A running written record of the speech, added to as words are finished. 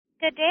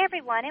Good day,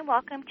 everyone, and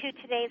welcome to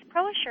today's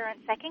ProAssurance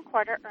second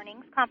quarter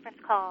earnings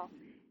conference call.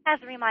 As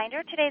a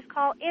reminder, today's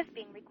call is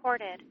being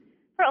recorded.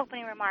 For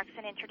opening remarks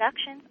and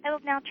introductions, I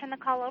will now turn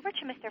the call over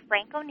to Mr.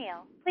 Frank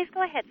O'Neill. Please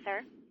go ahead, sir.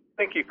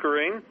 Thank you,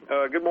 Corrine.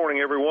 Good morning,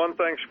 everyone.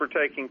 Thanks for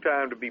taking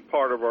time to be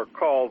part of our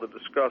call to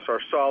discuss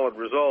our solid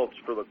results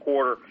for the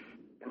quarter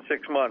and 6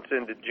 months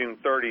ended June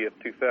 30th,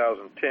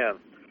 2010.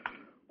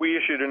 We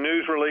issued a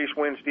news release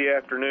Wednesday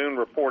afternoon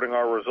reporting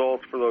our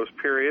results for those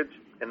periods,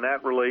 and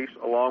that release,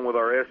 along with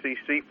our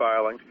SEC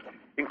filings,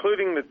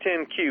 including the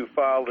 10-Q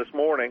filed this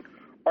morning,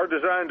 are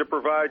designed to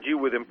provide you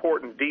with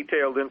important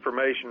detailed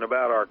information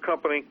about our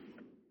company,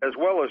 as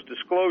well as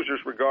disclosures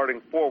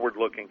regarding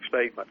forward-looking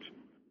statements.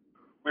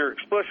 We are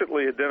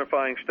explicitly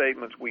identifying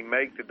statements we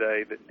make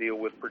today that deal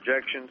with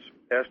projections,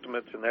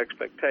 estimates, and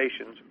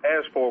expectations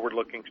as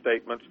forward-looking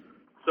statements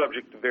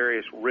subject to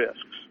various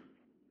risks.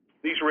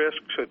 These risks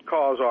could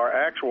cause our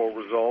actual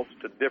results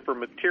to differ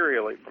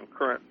materially from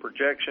current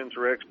projections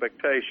or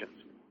expectations.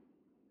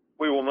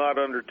 We will not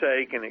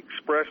undertake and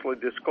expressly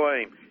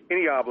disclaim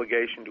any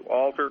obligation to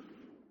alter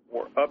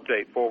or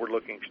update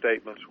forward-looking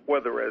statements,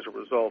 whether as a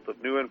result of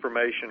new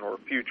information or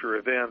future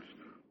events,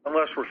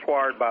 unless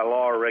required by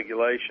law or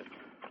regulation.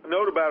 A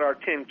note about our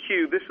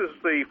 10-Q, this is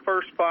the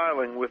first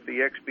filing with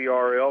the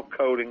XBRL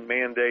coding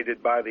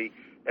mandated by the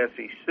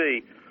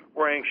SEC.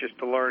 We're anxious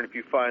to learn if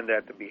you find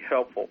that to be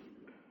helpful.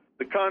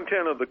 The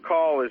content of the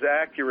call is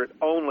accurate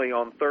only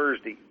on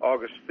Thursday,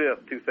 August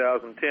 5th,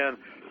 2010,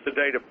 the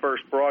date of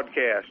first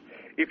broadcast.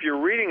 If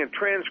you're reading a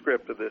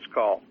transcript of this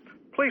call,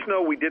 please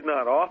know we did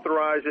not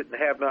authorize it and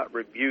have not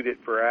reviewed it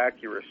for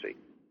accuracy.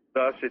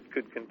 Thus, it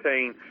could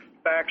contain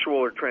factual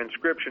or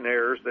transcription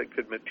errors that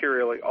could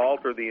materially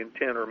alter the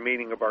intent or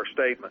meaning of our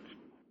statements.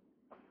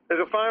 As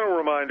a final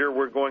reminder,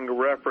 we're going to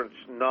reference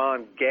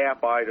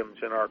non-GAAP items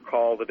in our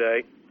call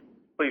today.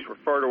 Please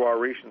refer to our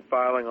recent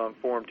filing on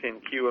Form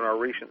 10-Q and our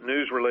recent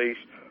news release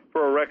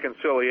for a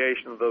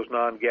reconciliation of those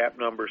non-GAAP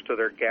numbers to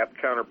their GAAP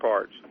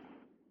counterparts.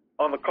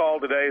 On the call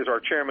today is our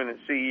Chairman and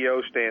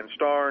CEO, Stan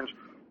Starnes,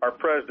 our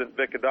President,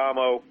 Vic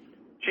Adamo,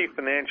 Chief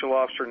Financial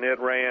Officer, Ned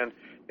Rand,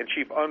 and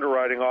Chief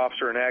Underwriting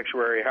Officer and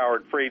Actuary,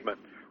 Howard Friedman.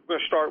 We're going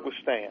to start with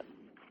Stan.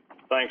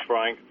 Thanks,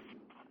 Frank.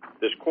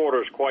 This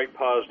quarter's quite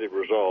positive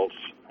results,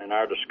 and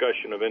our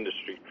discussion of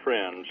industry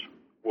trends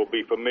will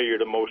be familiar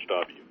to most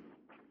of you.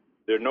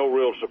 There are no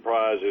real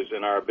surprises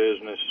in our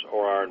business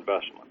or our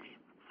investments.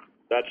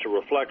 That's a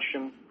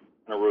reflection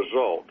and a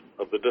result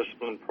of the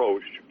disciplined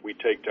approach we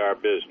take to our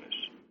business.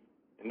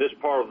 In this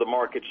part of the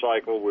market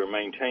cycle, we're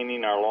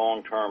maintaining our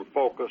long-term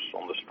focus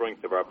on the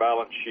strength of our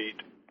balance sheet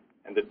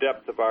and the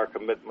depth of our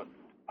commitment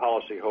to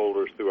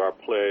policyholders through our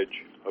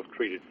pledge of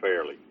treated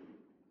fairly.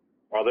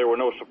 While there were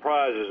no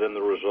surprises in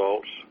the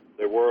results,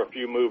 there were a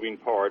few moving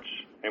parts,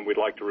 and we'd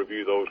like to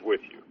review those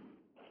with you.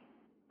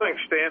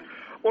 Thanks, Stan.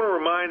 I want to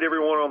remind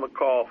everyone on the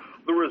call,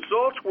 the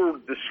results we're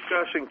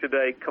discussing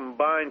today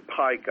combine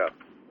PICA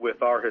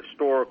with our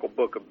historical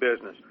book of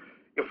business.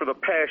 For the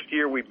past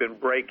year, we've been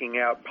breaking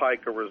out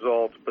PICA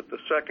results, but the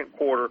second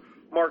quarter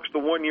marks the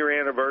one-year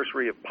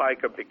anniversary of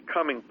PICA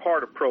becoming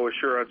part of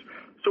ProAssurance,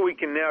 so we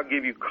can now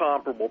give you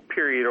comparable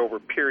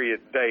period-over-period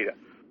data.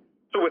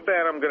 So with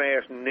that, I'm going to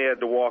ask Ned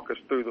to walk us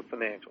through the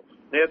financials.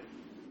 Ned?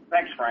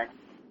 Thanks, Frank.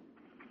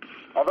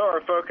 Although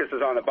our focus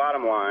is on the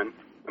bottom line,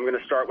 I'm going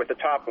to start with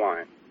the top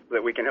line so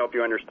that we can help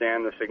you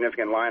understand the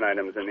significant line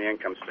items in the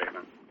income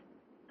statement.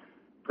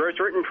 Gross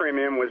written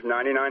premium was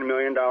 $99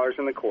 million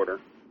in the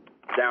quarter,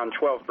 down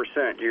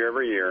 12% year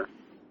over year,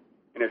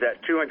 and is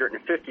at $256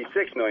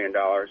 million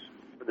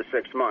for the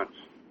 6 months,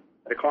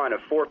 a decline of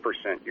 4%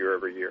 year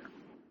over year.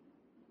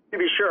 To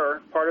be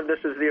sure, part of this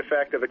is the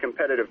effect of a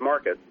competitive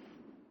market,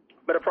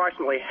 but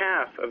approximately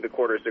half of the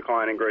quarter's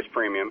decline in gross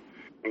premium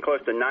and close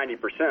to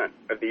 90%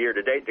 of the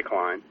year-to-date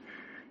decline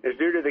is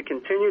due to the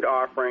continued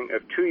offering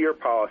of 2-year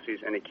policies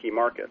in a key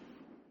market.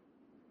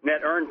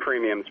 Net earned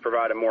premiums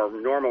provide a more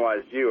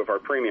normalized view of our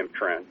premium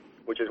trend,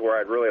 which is where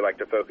I'd really like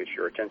to focus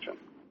your attention.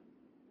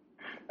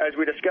 As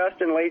we discussed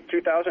in late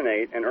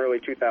 2008 and early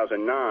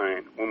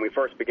 2009, when we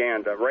first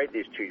began to write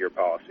these 2-year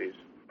policies,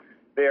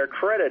 they are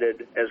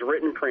credited as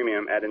written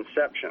premium at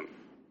inception,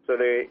 so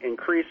they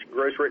increase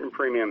gross written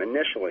premium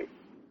initially,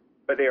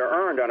 but they are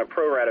earned on a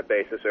pro rata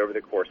basis over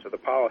the course of the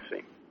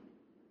policy.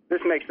 This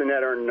makes the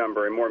net earned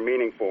number a more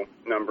meaningful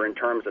number in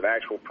terms of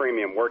actual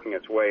premium working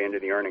its way into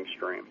the earnings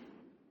stream.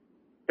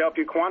 To help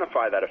you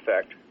quantify that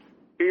effect,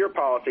 2-year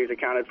policies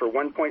accounted for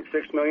 $1.6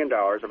 million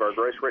of our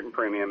gross written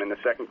premium in the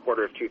second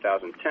quarter of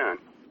 2010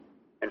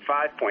 and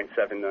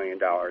 $5.7 million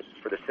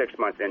for the 6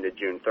 months ended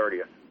June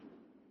 30th.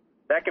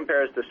 That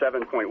compares to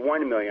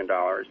 $7.1 million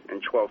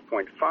and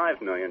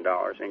 $12.5 million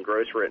in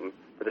gross written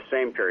for the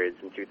same periods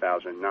in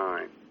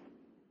 2009.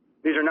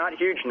 These are not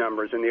huge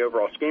numbers in the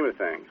overall scheme of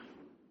things,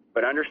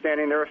 but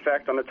understanding their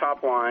effect on the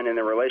top line and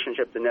their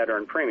relationship to net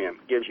earned premium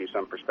gives you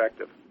some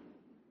perspective.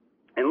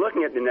 And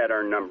looking at the net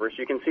earned numbers,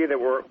 you can see that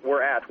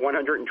we're at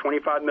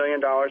 $125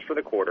 million for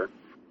the quarter,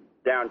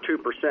 down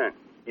 2%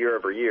 year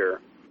over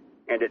year,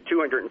 and at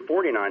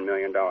 $249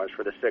 million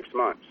for the 6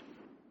 months.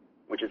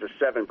 which is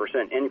a 7%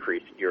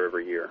 increase year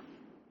over year.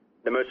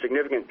 The most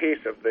significant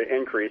piece of the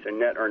increase in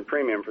net earned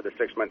premium for the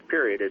 6-month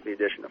period is the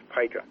addition of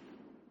PICA.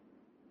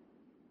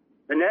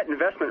 The net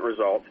investment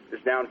result is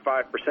down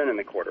 5% in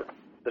the quarter,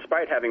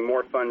 despite having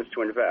more funds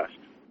to invest,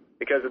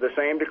 because of the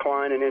same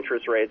decline in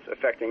interest rates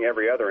affecting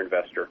every other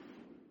investor.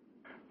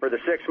 For the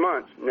 6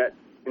 months,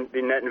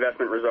 the net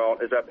investment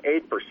result is up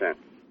 8%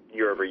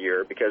 year over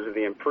year because of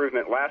the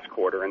improvement last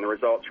quarter and the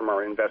results from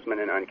our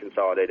investment in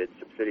unconsolidated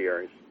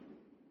subsidiaries.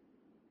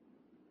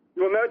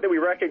 You will note that we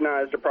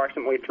recognized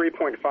approximately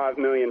 $3.5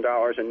 million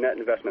in net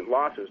investment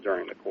losses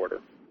during the quarter.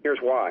 Here's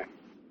why.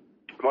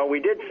 While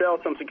we did sell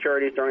some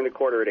securities during the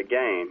quarter at a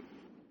gain,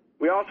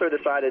 we also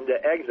decided to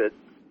exit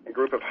a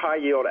group of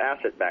high-yield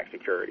asset-backed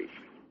securities.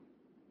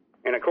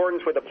 In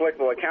accordance with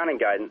applicable accounting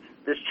guidance,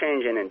 this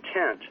change in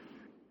intent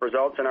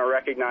results in our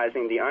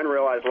recognizing the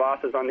unrealized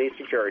losses on these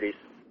securities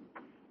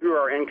through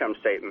our income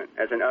statement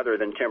as an other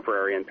than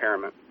temporary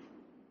impairment.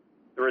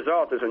 The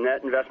result is a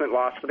net investment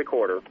loss for the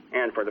quarter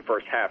and for the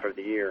first half of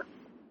the year.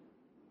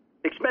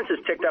 Expenses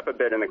ticked up a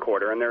bit in the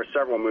quarter, and there are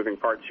several moving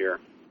parts here.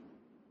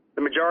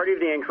 The majority of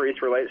the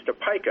increase relates to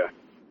PICA,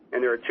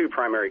 and there are two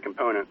primary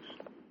components.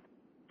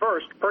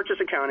 First, purchase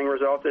accounting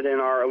resulted in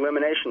our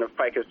elimination of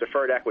PICA's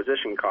deferred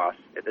acquisition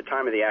costs at the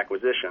time of the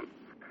acquisition.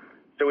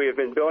 So we have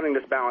been building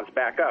this balance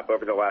back up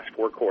over the last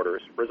 4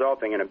 quarters,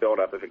 resulting in a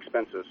buildup of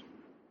expenses.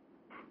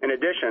 In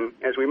addition,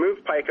 as we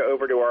moved PICA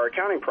over to our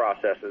accounting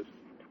processes,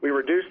 we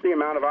reduced the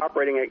amount of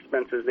operating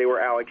expenses they were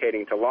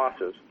allocating to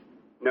losses,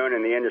 known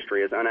in the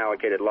industry as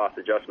unallocated loss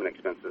adjustment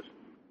expenses,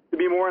 to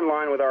be more in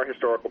line with our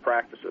historical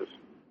practices.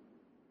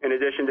 In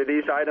addition to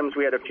these items,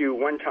 we had a few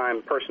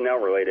one-time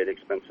personnel-related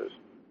expenses.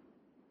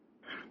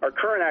 Our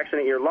current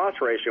accident year loss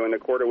ratio in the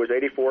quarter was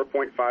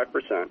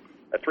 84.5%,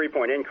 a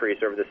 3-point increase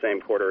over the same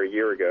quarter a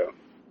year ago.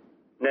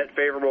 Net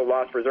favorable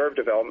loss reserve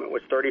development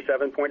was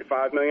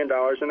 $37.5 million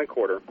in the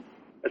quarter,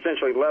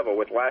 essentially level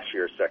with last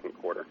year's second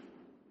quarter.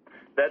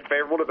 That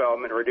favorable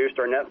development reduced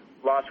our net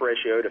loss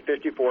ratio to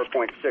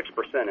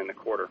 54.6% in the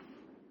quarter.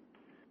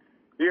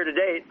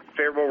 Year-to-date,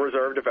 favorable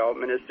reserve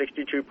development is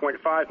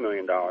 $62.5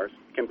 million,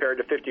 compared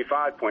to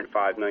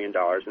 $55.5 million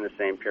in the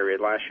same period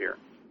last year.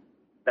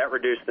 That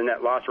reduced the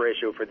net loss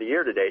ratio for the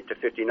year-to-date to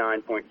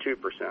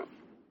 59.2%.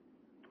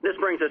 This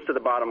brings us to the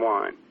bottom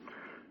line.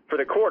 For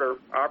the quarter,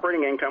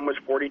 operating income was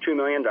 $42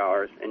 million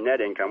and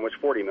net income was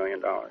 $40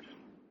 million.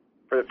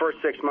 For the first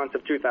 6 months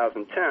of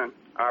 2010,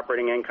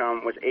 operating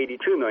income was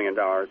 $82 million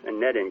and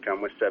net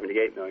income was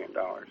 $78 million.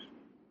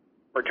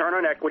 Return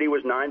on equity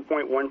was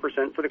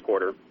 9.1% for the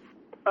quarter,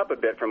 up a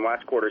bit from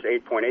last quarter's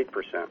 8.8%.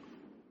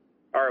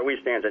 ROE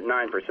stands at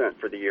 9%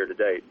 for the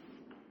year-to-date.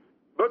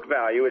 Book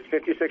value is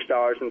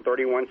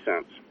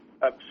 $56.31,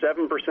 up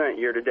 7%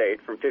 year-to-date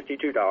from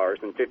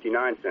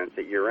 $52.59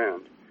 at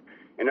year-end,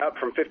 and up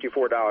from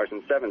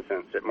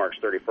 $54.07 at March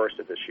 31st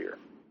of this year.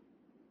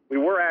 We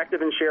were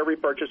active in share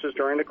repurchases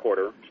during the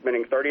quarter,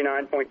 spending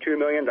 $39.2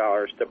 million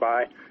to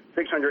buy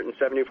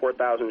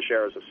 674,000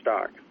 shares of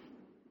stock.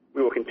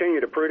 We will continue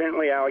to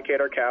prudently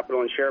allocate our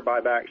capital in share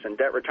buybacks and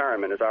debt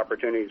retirement as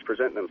opportunities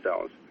present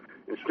themselves,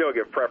 and still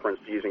give preference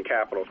to using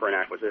capital for an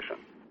acquisition.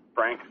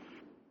 Frank?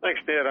 Thanks,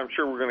 Ned. I'm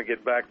sure we're going to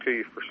get back to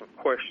you for some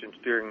questions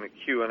during the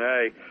Q&A.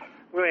 I'm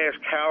going to ask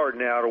Howard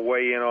now to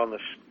weigh in on the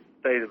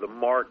state of the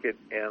market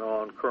and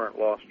on current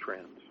loss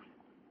trends.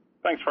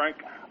 Thanks, Frank.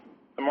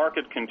 The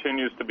market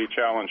continues to be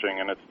challenging,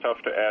 and it's tough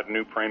to add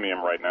new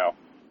premium right now.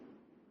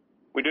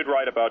 We did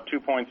write about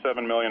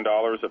 $2.7 million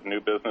of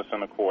new business in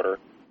the quarter,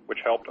 which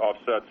helped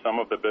offset some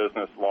of the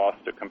business lost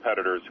to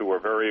competitors who were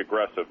very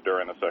aggressive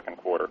during the second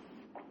quarter.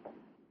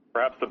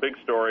 Perhaps the big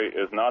story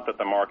is not that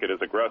the market is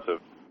aggressive,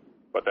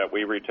 but that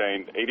we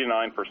retained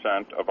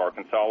 89% of our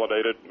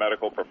consolidated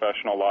medical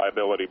professional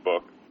liability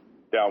book,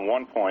 down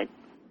 1 point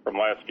from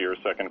last year's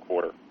second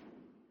quarter.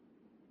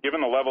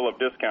 Given the level of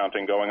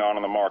discounting going on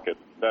in the market,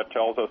 that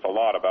tells us a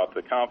lot about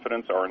the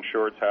confidence our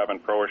insureds have in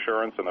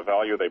ProAssurance and the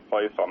value they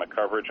place on the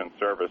coverage and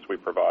service we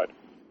provide.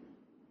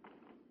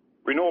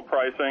 Renewal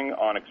pricing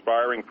on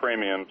expiring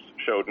premiums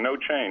showed no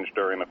change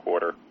during the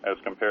quarter as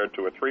compared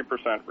to a 3%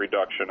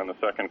 reduction in the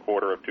second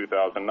quarter of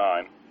 2009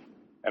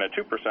 and a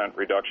 2%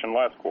 reduction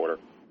last quarter.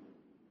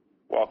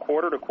 While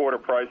quarter-to-quarter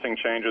pricing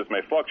changes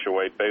may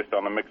fluctuate based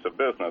on the mix of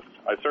business,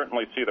 I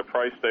certainly see the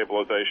price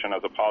stabilization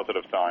as a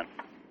positive sign.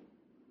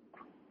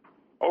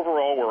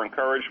 Overall, we're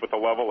encouraged with the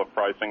level of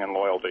pricing and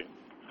loyalty.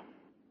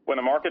 When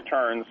the market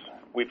turns,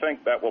 we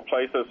think that will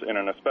place us in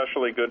an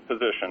especially good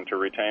position to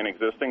retain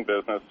existing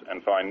business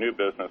and find new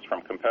business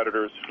from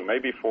competitors who may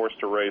be forced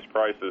to raise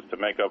prices to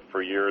make up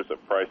for years of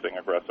pricing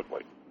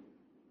aggressively.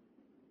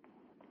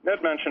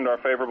 Ned mentioned our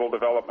favorable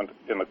development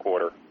in the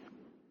quarter.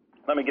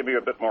 Let me give you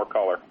a bit more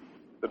color.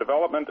 The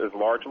development is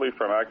largely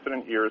from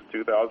accident years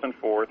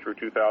 2004 through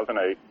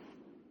 2008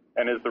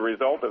 and is the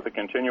result of the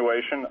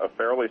continuation of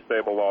fairly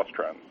stable loss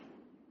trends.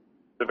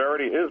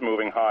 Severity is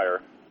moving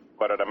higher,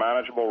 but at a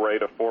manageable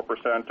rate of 4%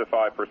 to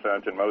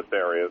 5% in most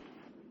areas,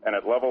 and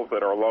at levels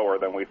that are lower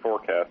than we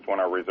forecast when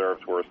our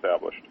reserves were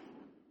established.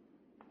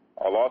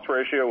 Our loss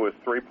ratio was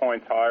 3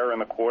 points higher in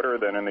the quarter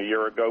than in the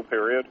year-ago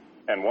period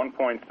and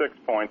 1.6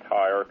 points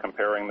higher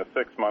comparing the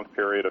 6-month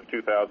period of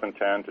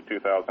 2010 to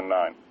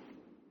 2009.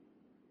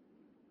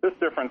 This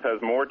difference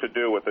has more to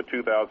do with the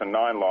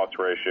 2009 loss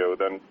ratio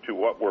than to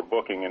what we're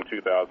booking in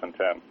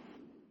 2010.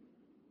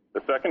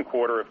 The second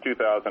quarter of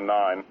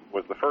 2009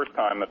 was the first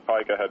time that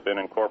PICA had been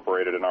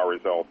incorporated in our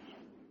results.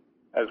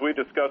 As we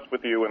discussed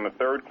with you in the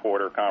third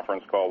quarter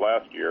conference call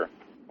last year,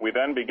 we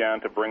then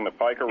began to bring the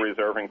PICA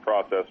reserving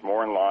process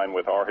more in line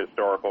with our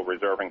historical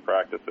reserving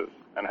practices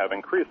and have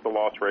increased the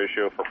loss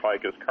ratio for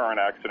PICA's current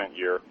accident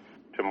year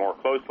to more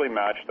closely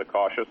match the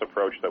cautious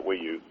approach that we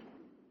use.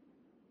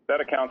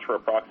 That accounts for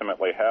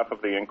approximately half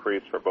of the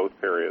increase for both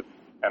periods,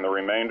 and the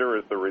remainder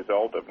is the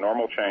result of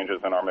normal changes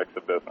in our mix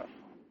of business.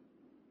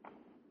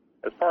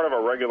 As part of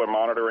our regular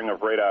monitoring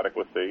of rate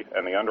adequacy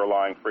and the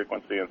underlying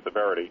frequency and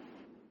severity,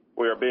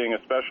 we are being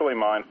especially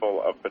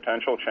mindful of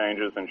potential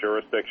changes in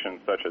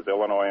jurisdictions such as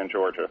Illinois and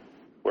Georgia,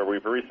 where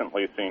we've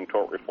recently seen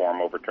tort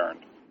reform overturned.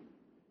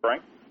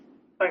 Frank?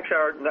 Thanks,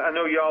 Howard. I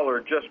know y'all are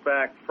just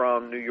back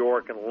from New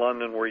York and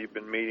London where you've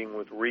been meeting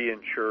with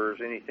reinsurers.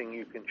 Anything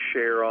you can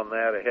share on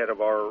that ahead of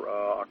our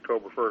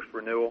October 1st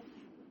renewal?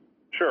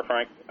 Sure,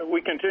 Frank.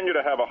 We continue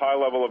to have a high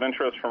level of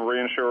interest from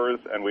reinsurers,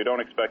 and we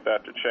don't expect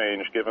that to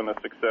change given the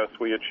success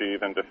we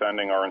achieve in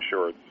defending our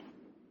insureds.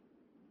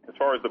 As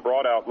far as the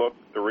broad outlook,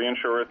 the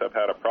reinsurers have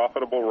had a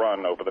profitable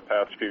run over the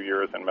past few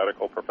years in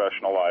medical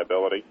professional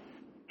liability,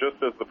 just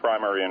as the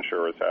primary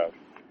insurers have.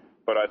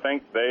 But I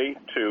think they,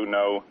 too,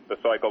 know the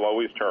cycle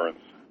always turns,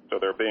 so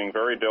they're being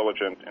very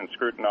diligent in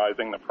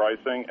scrutinizing the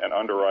pricing and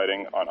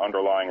underwriting on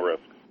underlying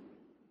risks.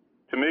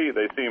 To me,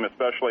 they seem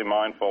especially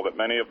mindful that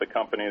many of the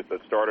companies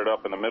that started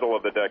up in the middle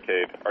of the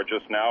decade are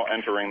just now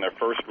entering their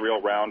first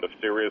real round of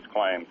serious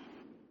claims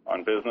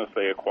on business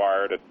they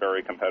acquired at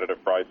very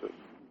competitive prices.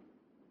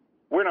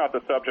 We're not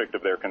the subject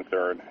of their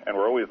concern, and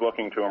we're always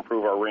looking to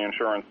improve our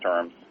reinsurance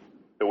terms,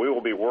 so we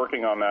will be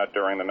working on that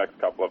during the next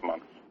couple of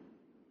months.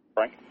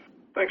 Frank?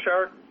 Thanks,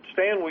 Howard.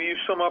 Stan, will you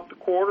sum up the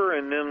quarter,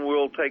 and then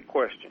we'll take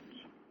questions?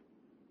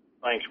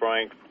 Thanks,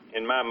 Frank.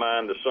 In my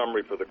mind, the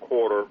summary for the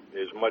quarter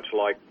is much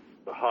like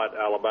the hot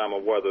Alabama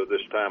weather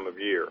this time of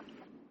year.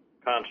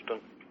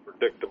 Constant,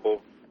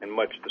 predictable, and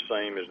much the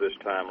same as this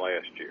time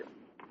last year.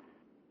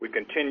 We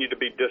continue to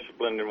be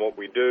disciplined in what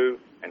we do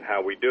and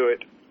how we do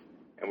it,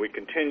 and we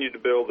continue to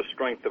build the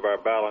strength of our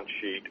balance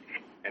sheet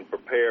and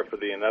prepare for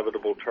the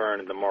inevitable turn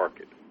in the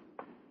market.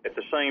 At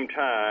the same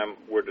time,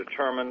 we're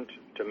determined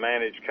to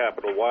manage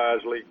capital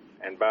wisely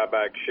and buy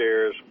back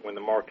shares when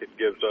the market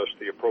gives us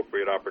the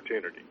appropriate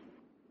opportunity.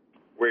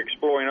 We're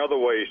exploring other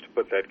ways to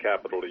put that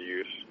capital to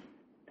use,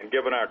 and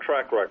given our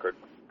track record,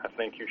 I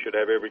think you should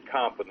have every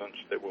confidence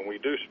that when we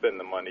do spend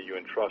the money you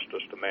entrust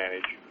us to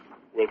manage,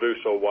 we'll do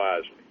so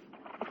wisely.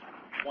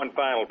 One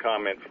final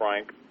comment,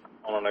 Frank,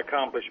 on an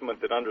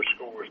accomplishment that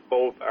underscores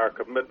both our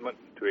commitment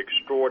to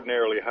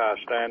extraordinarily high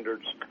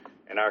standards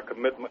and our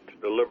commitment to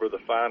deliver the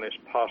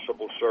finest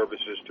possible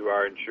services to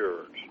our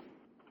insurers.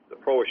 The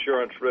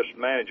ProAssurance Risk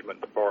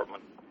Management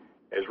Department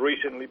has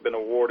recently been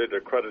awarded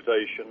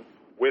accreditation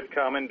with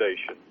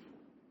commendation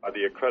by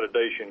the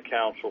Accreditation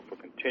Council for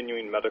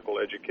Continuing Medical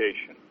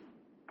Education.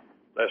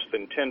 Less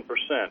than 10%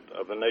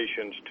 of the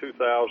nation's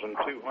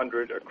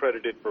 2,200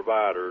 accredited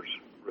providers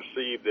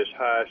receive this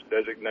highest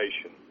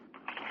designation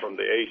from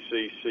the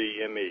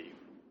ACCME.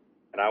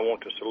 And I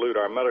want to salute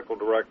our medical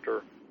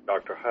director,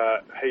 Dr.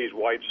 Hayes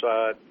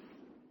Whiteside,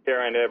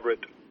 Karen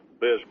Everett,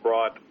 Liz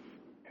Brott,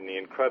 and the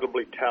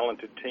incredibly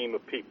talented team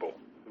of people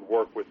who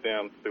work with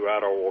them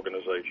throughout our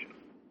organization.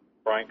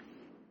 Frank?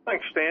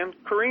 Thanks, Stan.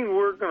 Corrine,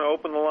 we're going to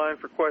open the line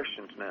for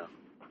questions now.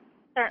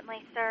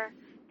 Certainly, sir.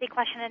 The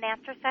question and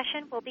answer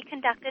session will be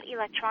conducted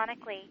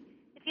electronically.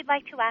 If you'd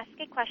like to ask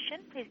a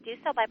question, please do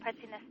so by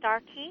pressing the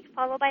star key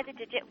followed by the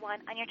digit 1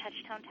 on your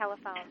touch-tone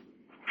telephone.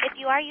 If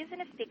you are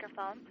using a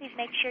speakerphone, please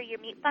make sure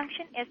your mute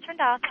function is turned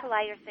off to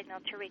allow your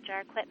signal to reach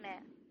our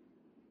equipment.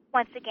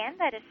 Once again,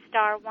 that is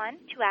star 1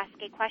 to ask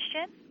a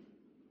question.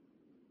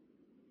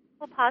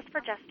 We'll pause for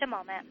just a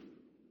moment.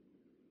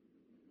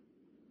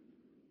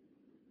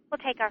 We'll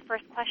take our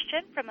first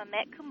question from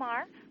Amit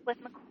Kumar with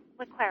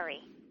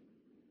Macquarie.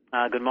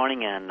 Good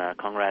morning and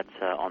congrats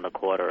on the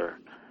quarter.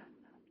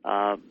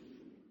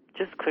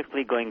 Just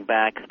quickly going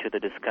back to the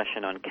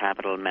discussion on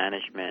capital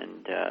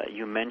management,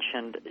 you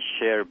mentioned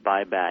share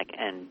buyback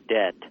and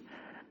debt.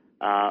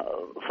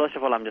 First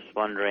of all, I'm just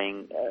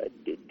wondering,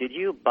 did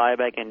you buy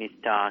back any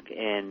stock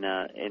in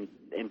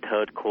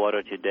third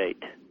quarter to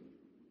date?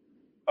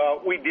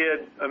 We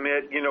did,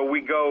 Amit. You know,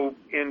 we go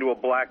into a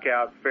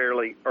blackout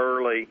fairly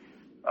early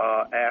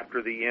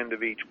after the end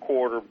of each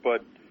quarter,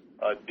 but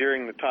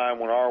during the time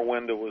when our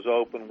window was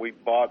open, we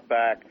bought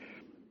back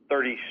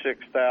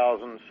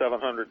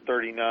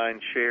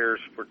 36,739 shares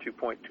for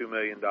 $2.2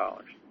 million.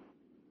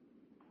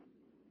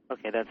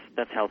 Okay,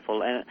 that's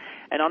helpful. And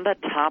on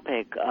that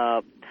topic,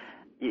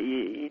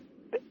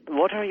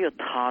 what are your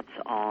thoughts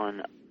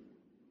on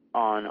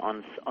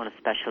a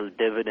special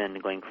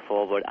dividend going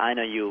forward? I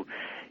know you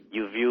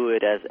view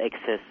it as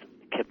excess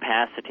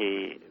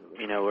capacity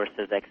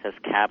versus excess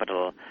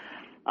capital.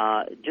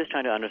 Just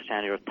trying to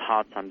understand your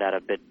thoughts on that a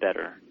bit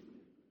better.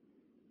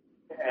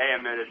 Hey,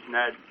 Amit, it's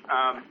Ned.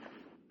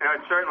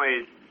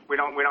 Certainly we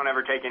don't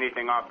ever take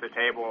anything off the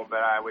table, but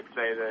I would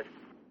say that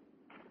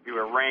if you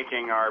were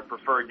ranking our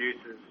preferred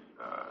uses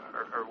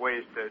or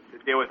ways to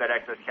deal with that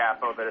excess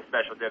capital, that a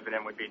special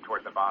dividend would be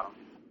toward the bottom.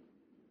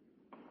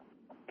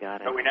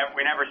 Got it. But we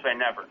never say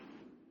never.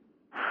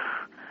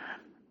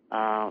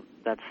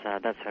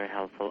 That's very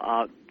helpful.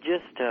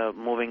 Just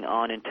moving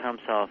on in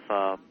terms of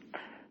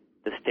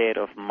the state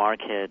of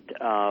market,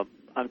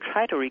 I'm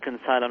trying to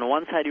reconcile. On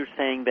one side, you're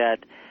saying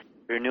that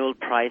renewal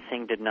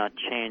pricing did not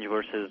change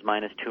versus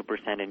minus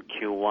 2% in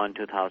Q1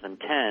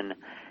 2010,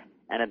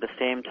 and at the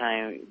same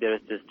time, there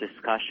is this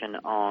discussion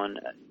on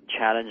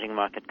challenging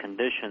market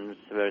conditions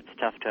where it's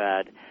tough to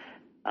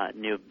add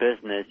new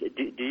business.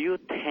 Do you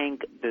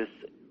think this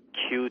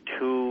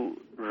Q2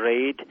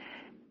 rate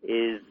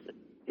is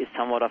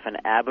somewhat of an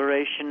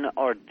aberration,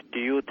 or do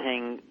you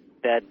think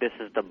that this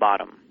is the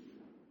bottom?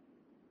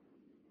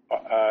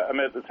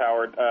 Amit, it's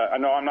Howard.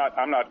 No, I'm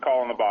not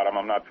calling the bottom.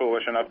 I'm not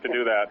foolish enough to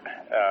do that.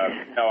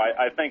 No,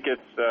 I think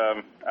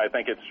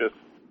it's just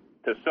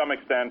to some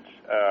extent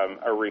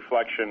a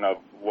reflection of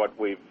what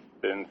we've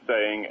been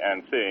saying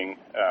and seeing.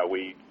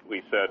 We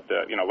said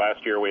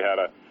last year we had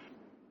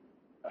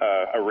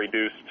a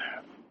reduced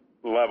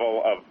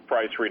level of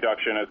price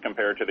reduction as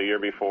compared to the year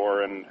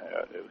before, and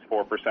it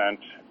was 4%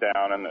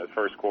 down in the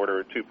first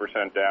quarter,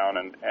 2% down,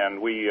 and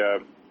we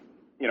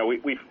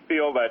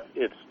feel that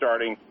it's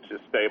starting to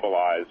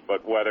stabilize,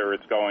 but whether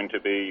it's going to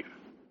be,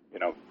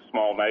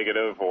 small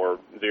negative or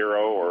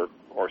zero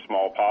or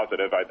small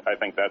positive, I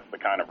think that's the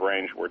kind of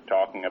range we're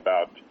talking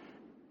about,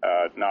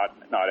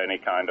 not any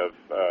kind of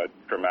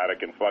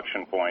dramatic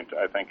inflection point.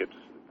 I think it's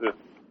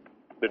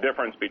the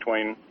difference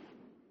between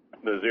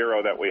the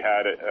zero that we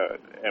had,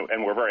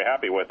 and we're very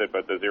happy with it,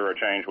 but the zero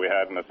change we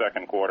had in the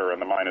second quarter and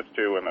the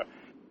 -2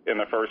 in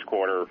the first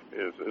quarter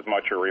is as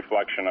much a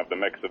reflection of the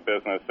mix of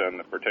business and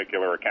the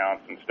particular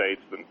accounts and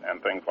states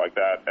and things like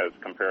that as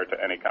compared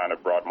to any kind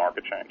of broad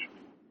market change.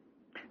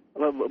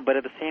 Well, but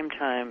at the same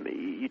time,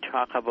 you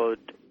talk about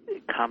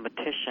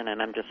competition,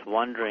 and I'm just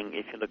wondering,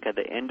 if you look at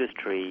the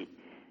industry,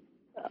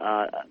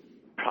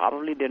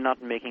 probably they're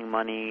not making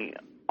money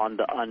on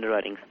the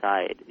underwriting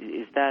side.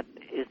 Is that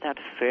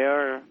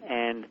fair?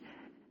 And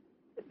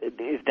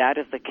if that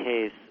is the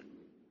case,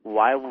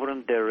 why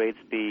wouldn't their rates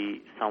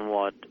be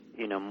somewhat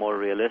more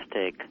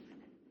realistic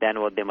than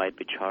what they might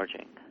be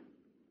charging?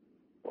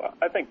 Well,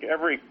 I think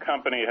every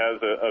company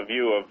has a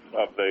view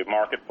of the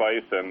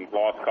marketplace and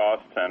loss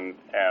costs and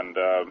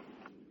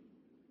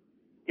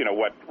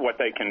what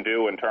they can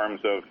do in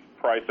terms of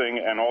pricing,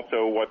 and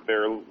also what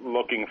they're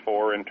looking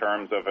for in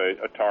terms of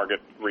a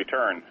target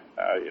return.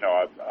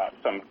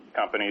 Some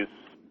companies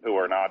who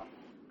are not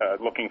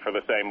looking for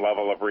the same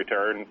level of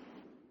return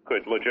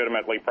could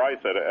legitimately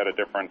price at a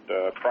different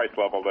price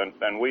level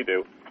than we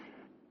do.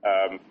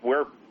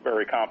 We're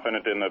very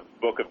confident in the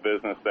book of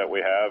business that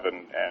we have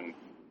and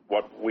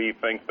what we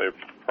think the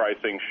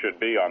pricing should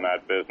be on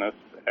that business.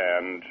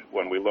 And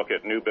when we look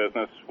at new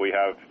business, we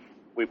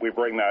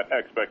bring that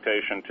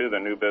expectation to the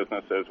new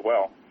business as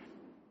well.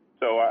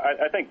 So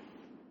I think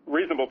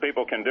reasonable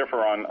people can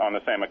differ on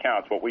the same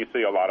accounts. What we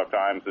see a lot of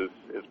times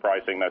is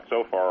pricing that's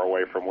so far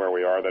away from where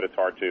we are that it's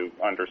hard to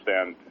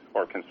understand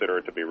or consider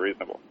it to be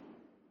reasonable.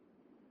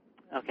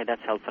 Okay,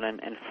 that's helpful. And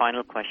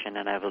final question,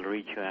 and I will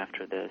reach you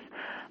after this.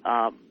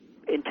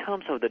 In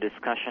terms of the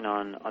discussion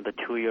on the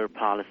 2-year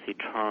policy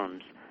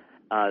terms,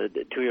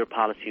 the 2-year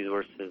policies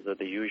versus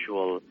the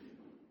usual,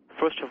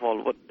 first of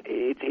all,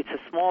 it's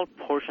a small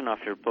portion of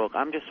your book.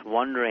 I'm just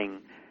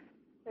wondering,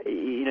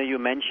 you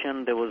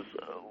mentioned there was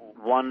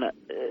one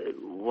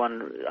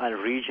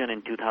region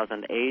in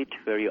 2008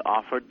 where you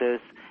offered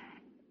this,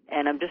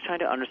 and I'm just trying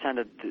to understand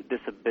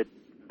this a bit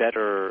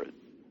better.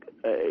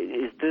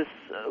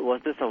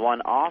 Was this a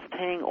one-off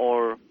thing,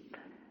 or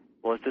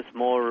was this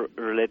more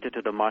related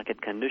to the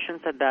market conditions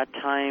at that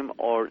time,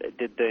 or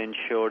did the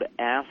insured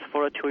ask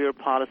for a 2-year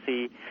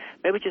policy?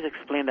 Maybe just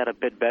explain that a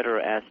bit better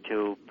as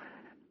to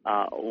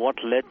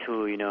what led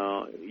to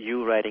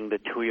you writing the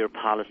 2-year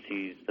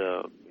policies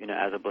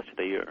as opposed to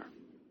the year.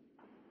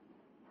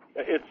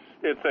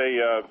 It's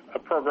a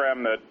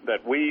program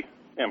that we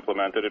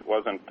implemented. It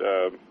wasn't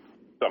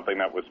something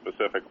that was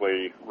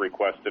specifically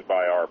requested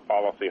by our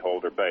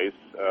policyholder base.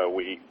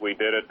 We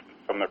did it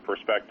from the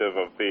perspective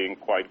of being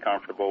quite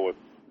comfortable with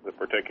the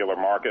particular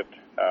market,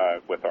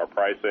 with our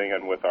pricing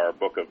and with our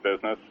book of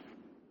business.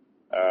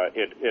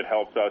 It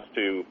helps us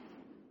to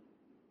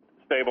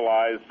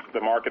stabilize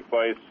the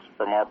marketplace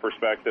from our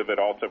perspective. It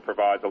also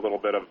provides a little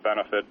bit of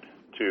benefit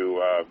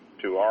to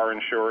our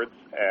insureds,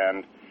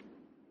 and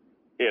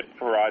it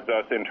provides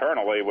us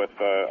internally with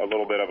a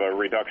little bit of a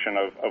reduction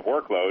of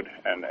workload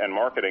and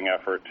marketing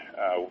effort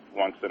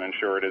once an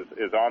insured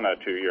is on that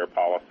 2-year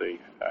policy.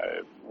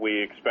 We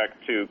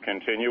expect to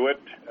continue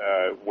it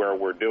where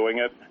we're doing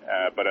it,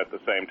 but at the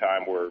same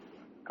time, we're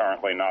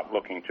currently not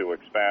looking to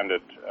expand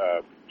it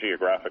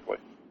geographically.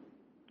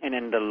 And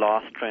in the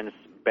loss trends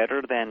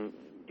better than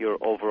your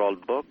overall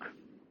book?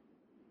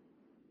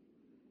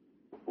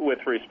 With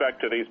respect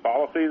to these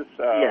policies?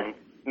 Yes.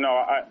 No,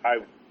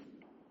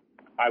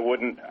 I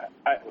wouldn't.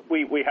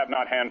 We have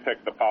not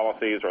handpicked the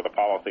policies or the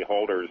policy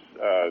holders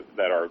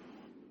that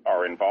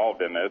are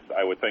involved in this.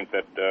 I would think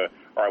that,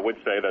 or I would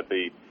say that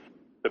the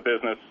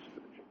business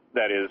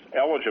that is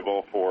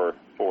eligible for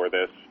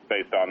this,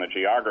 based on the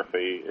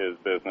geography, is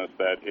business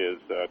that is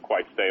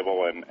quite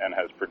stable and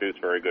has produced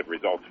very good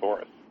results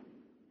for us.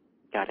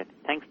 Got it.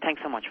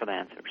 Thanks so much for the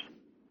answers.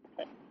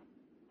 Okay.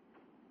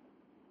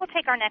 We'll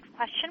take our next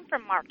question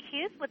from Mark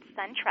Hughes with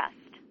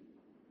SunTrust.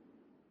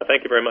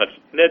 Thank you very much.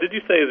 Ned, did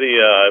you say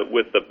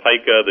with the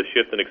PICA, the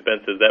shift in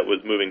expenses, that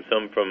was moving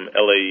some from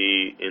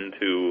LAE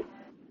into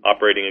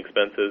operating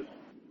expenses?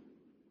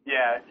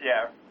 Yeah.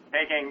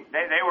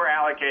 They were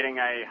allocating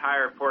a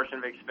higher portion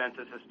of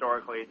expenses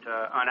historically to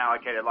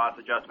unallocated loss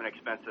adjustment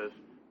expenses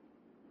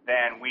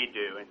than we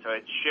do, and so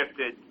it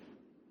shifted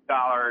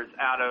dollars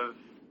out of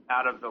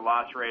the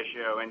loss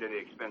ratio into the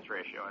expense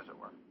ratio, as it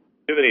were.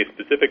 Do you have any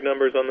specific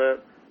numbers on that?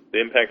 The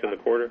impact in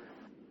the quarter?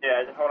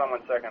 Yeah, hold on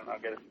 1 second.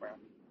 I'll get it for you.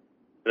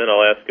 And then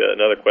I'll ask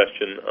another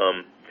question.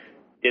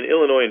 In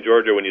Illinois and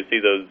Georgia, when you see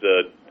those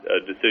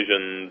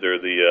decisions or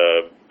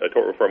the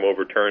tort reform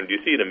overturned, do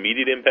you see an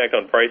immediate impact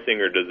on pricing,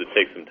 or does it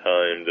take some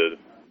time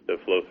to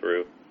flow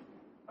through?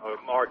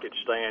 Mark, it's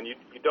Stan. You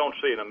don't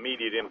see an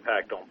immediate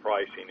impact on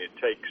pricing. It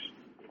takes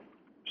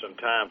some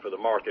time for the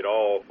market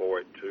all for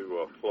it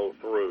to flow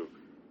through.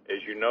 As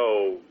you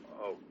know,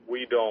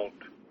 we don't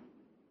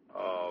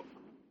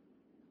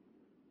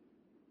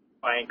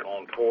bank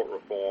on tort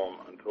reform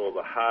until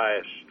the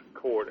highest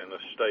court in the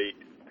state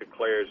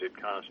declares it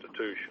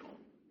constitutional.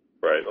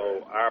 Right.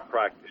 So our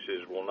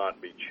practices will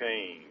not be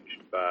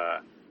changed by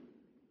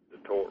the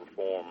tort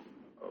reform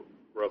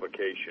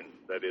revocation.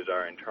 That is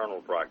our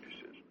internal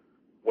practices.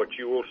 What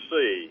you will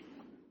see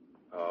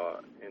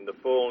in the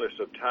fullness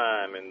of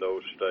time in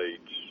those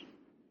states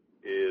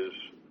is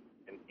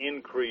an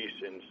increase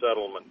in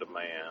settlement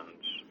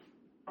demands,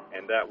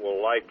 and that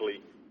will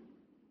likely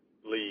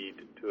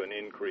lead to an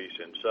increase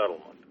in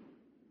settlement.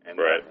 And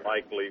right. That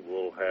likely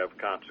will have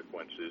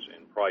consequences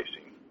in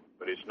pricing,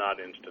 but it's not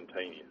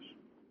instantaneous.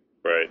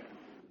 Right.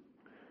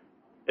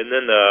 And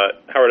then,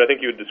 Howard, I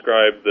think you would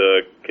describe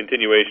the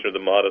continuation of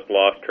the modest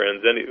loss trends.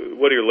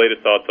 What are your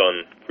latest thoughts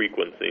on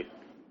frequency?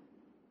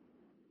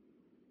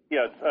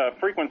 Yes,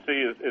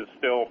 frequency is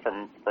still,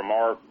 from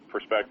our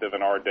perspective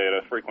and our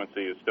data,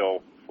 frequency is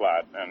still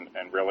flat and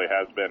really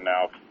has been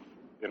now,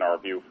 in our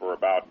view, for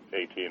about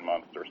 18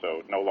 months or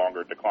so. No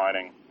longer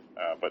declining,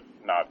 but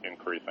not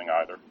increasing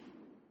either.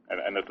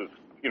 And this is,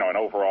 an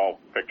overall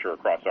picture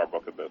across our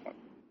book of business.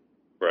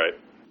 Right.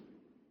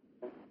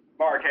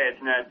 Mark, hey, it's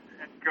Ned.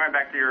 Going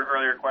back to your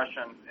earlier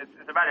question,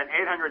 it's about an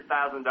 $800,000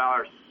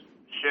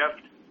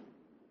 shift,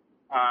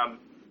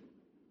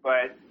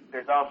 but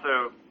there's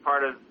also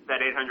part of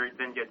that 800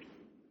 then gets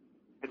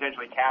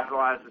potentially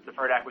capitalized as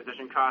deferred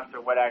acquisition costs,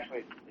 or what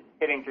actually is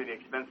hitting through the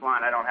expense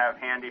line I don't have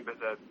handy, but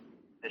the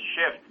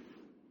shift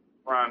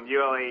from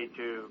ULE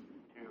to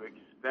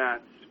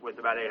expense was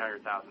about $800,000.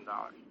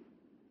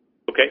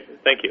 Okay,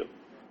 thank you.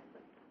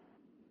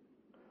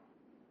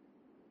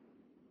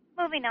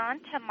 Moving on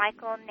to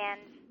Michael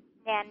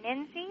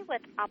Nannizzi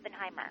with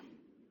Oppenheimer.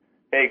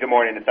 Hey, good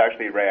morning. It's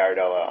actually Ray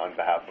Ardella on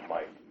behalf of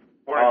Mike.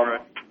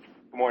 Morning, Ray.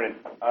 Good morning.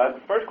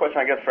 The first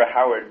question, I guess, for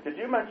Howard. Did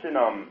you mention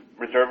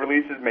reserve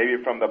releases maybe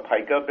from the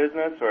PICA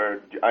business? Or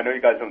I know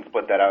you guys don't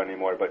split that out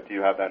anymore, but do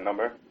you have that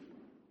number?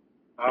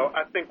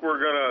 I think we're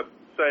going to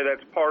say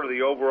that's part of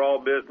the overall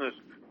business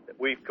that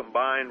we've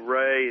combined,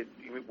 Ray.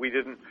 We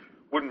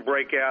wouldn't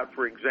break out,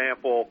 for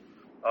example,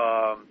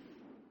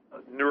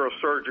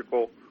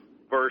 neurosurgical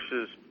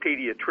versus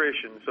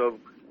pediatrician. So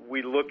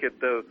we look at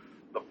the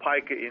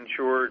PICA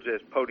insureds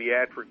as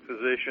podiatric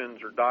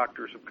physicians or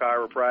doctors of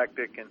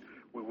chiropractic, and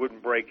we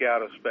wouldn't break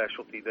out a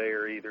specialty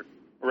there either.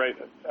 Right.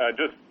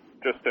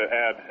 Just to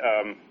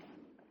add,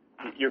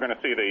 you're going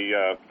to see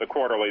the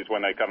quarterlies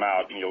when they come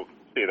out, and you'll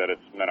see that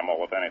it's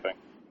minimal, if anything.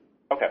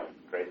 Okay,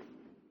 great.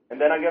 And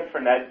then I guess for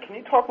Ned, can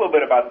you talk a little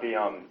bit about the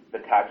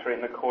tax rate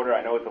in the quarter?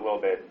 I know it's a little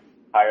bit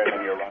higher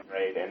than your run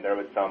rate, and there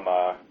was some,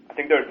 I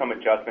think there was some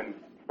adjustment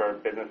for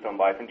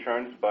business-owned life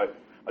insurance, but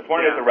I was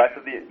wondering if the rest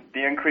of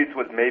the increase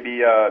was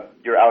maybe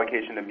your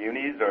allocation to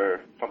munis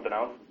or something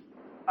else?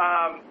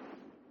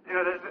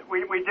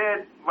 We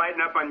did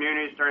lighten up on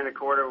munis during the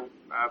quarter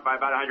by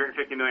about $150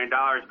 million,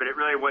 but it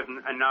really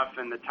wasn't enough,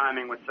 and the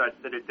timing was such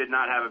that it did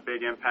not have a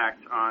big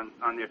impact on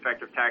the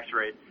effective tax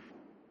rate.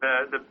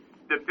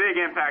 The big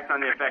impact on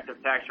the effective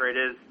tax rate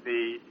is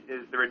the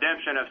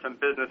redemption of some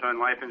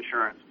business-owned life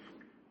insurance.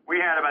 We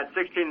had about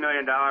 $16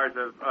 million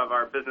of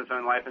our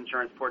business-owned life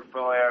insurance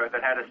portfolio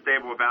that had a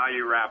stable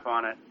value wrap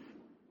on it.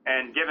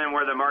 And given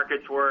where the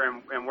markets were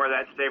and where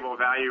that stable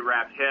value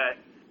wrap hit,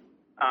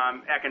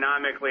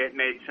 economically it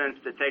made sense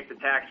to take the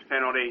tax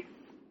penalty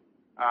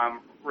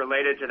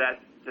related to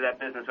that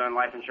business-owned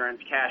life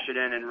insurance, cash it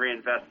in, and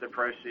reinvest the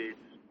proceeds.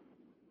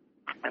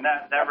 And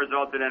that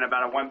resulted in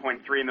about a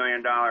 $1.3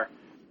 million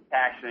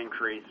tax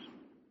increase.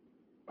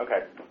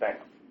 Okay,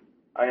 thanks.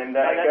 And then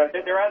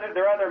there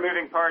are other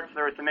moving parts.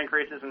 There were some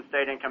increases in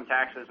state income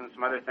taxes and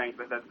some other things,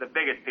 but the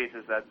biggest piece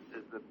is the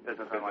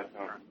business and life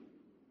insurance.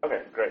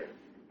 Okay, great.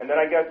 And then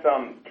I guess,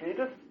 can you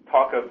just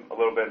talk a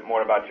little bit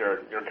more about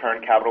your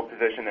current capital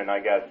position, and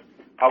I guess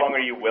how long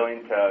are you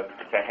willing to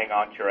hang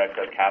on to your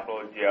excess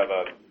capital? Do you have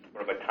a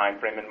sort of a time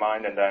frame in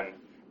mind? And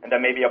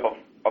then maybe a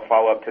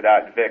follow-up to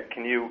that, Vic,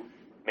 can you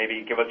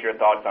maybe give us your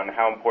thoughts on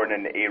how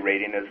important an A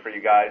rating is for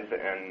you guys,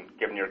 and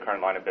given your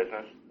current line of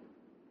business?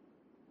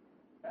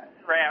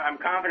 Ray, I'm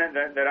confident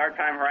that our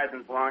time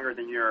horizon is longer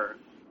than yours.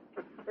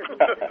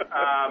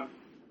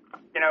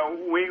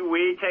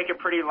 We take a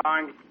pretty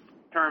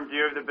long-term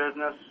view of the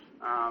business.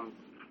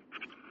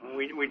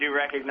 We do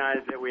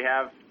recognize that we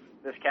have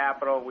this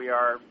capital. We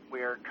are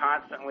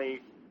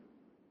constantly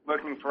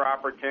looking for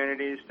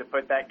opportunities to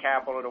put that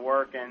capital to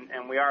work,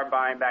 and we are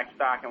buying back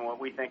stock in what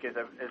we think is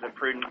a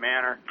prudent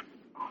manner.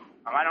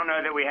 I don't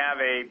know that we have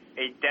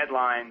a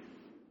deadline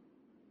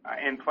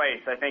in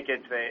place. I think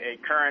it's a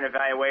current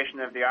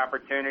evaluation of the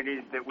opportunities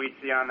that we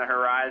see on the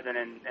horizon,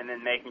 and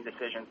then making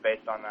decisions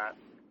based on that.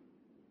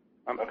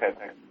 Okay,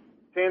 thanks.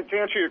 To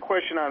answer your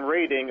question on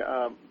rating,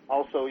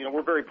 also,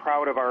 we're very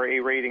proud of our A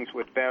ratings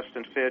with Best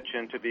and Fitch,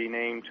 and to be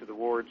named to the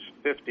Ward's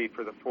 50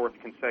 for the fourth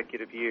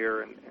consecutive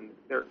year. And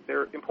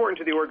they're important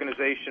to the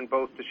organization,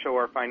 both to show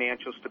our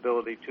financial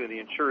stability to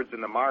the insureds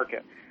in the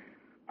market.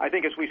 I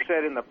think, as we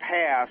said in the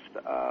past,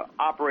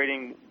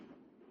 operating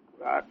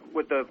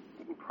with the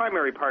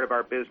primary part of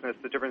our business,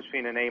 the difference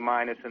between an A-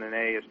 and an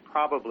A is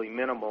probably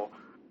minimal.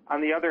 On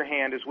the other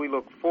hand, as we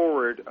look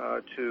forward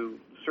to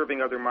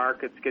serving other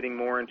markets, getting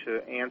more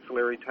into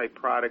ancillary-type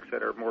products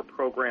that are more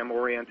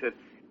program-oriented,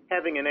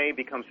 having an A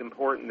becomes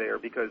important there,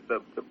 because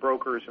the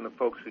brokers and the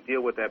folks who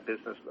deal with that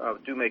business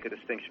do make a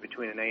distinction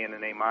between an A and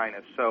an A-.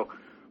 So,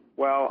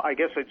 well, I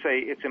guess I'd say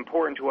it's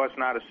important to us,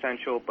 not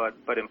essential,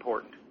 but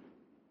important.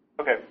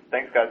 Okay,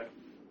 thanks, guys.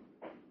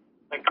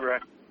 Thank you, Ray.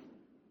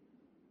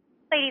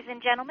 Ladies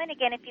and gentlemen,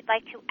 again, if you'd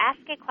like to ask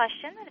a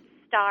question, it's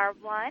star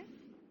 1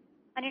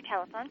 on your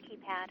telephone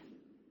keypad.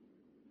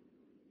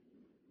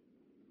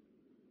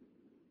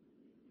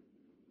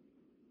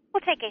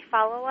 We'll take a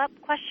follow-up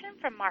question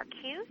from Mark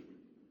Hughes.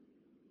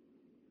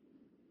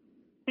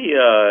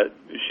 The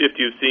shift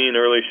you've seen,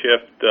 early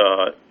shift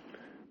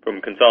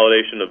from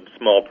consolidation of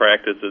small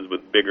practices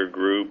with bigger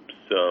groups,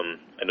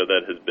 I know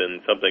that has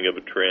been something of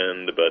a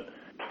trend, but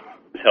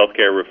has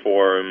healthcare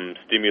reform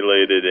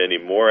stimulated any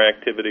more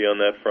activity on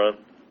that front?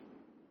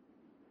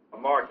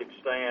 Mark, it's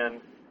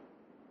Stan.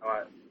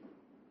 I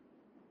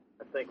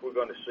think we're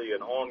going to see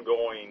an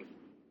ongoing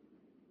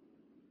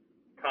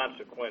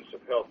consequence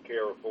of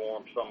healthcare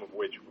reform, some of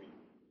which we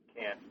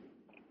can't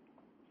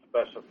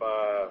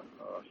specify,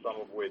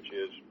 some of which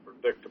is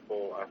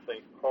predictable. I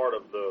think part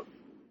of the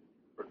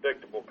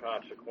predictable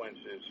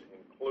consequences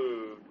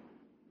include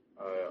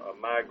a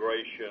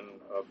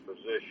migration of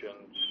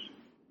physicians,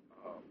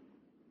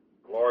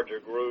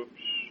 larger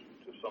groups,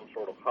 to some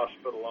sort of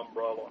hospital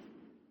umbrella.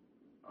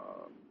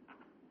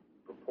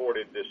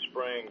 Reported this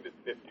spring that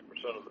 50%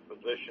 of the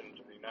physicians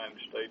in the United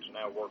States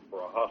now work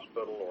for a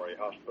hospital or a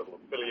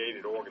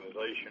hospital-affiliated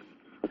organization.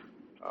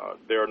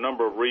 There are a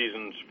number of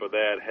reasons for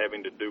that,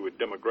 having to do with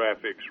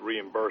demographics,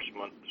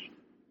 reimbursements,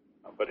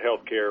 but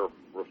healthcare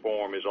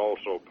reform is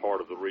also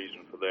part of the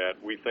reason for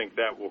that. We think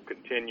that will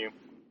continue,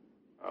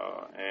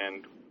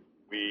 and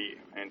we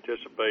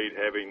anticipate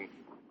having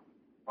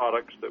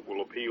products that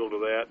will appeal to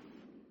that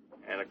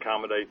and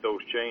accommodate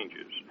those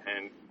changes.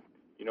 And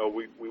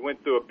we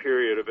went through a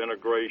period of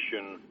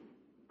integration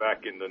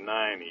back in the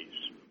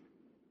 90s.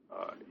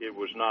 It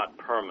was not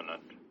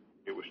permanent.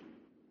 It was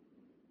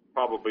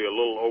probably a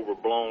little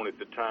overblown at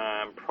the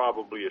time,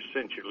 probably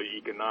essentially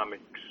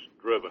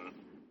economics-driven.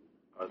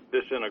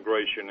 This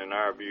integration, in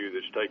our view,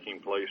 that's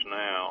taking place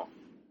now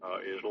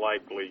is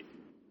likely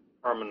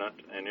permanent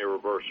and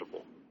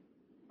irreversible.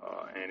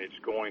 And it's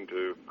going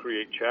to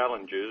create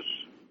challenges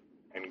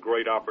and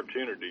great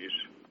opportunities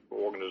for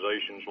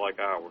organizations like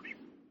ours.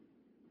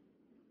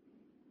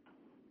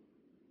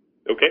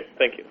 Okay,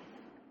 thank you.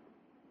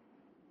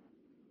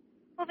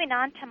 Moving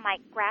on to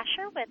Mike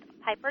Grasher with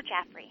Piper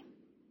Jaffray.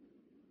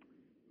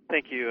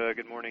 Thank you.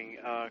 Good morning.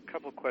 A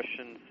couple of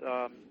questions.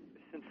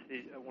 Since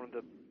one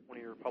of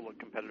your public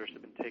competitors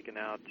have been taken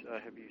out,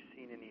 have you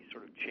seen any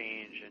sort of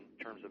change in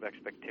terms of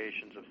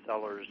expectations of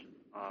sellers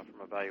from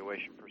a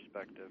valuation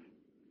perspective?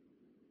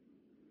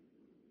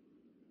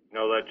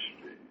 No,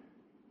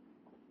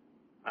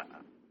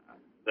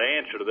 the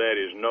answer to that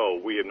is no.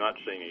 We have not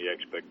seen any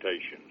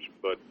expectations,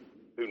 but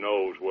who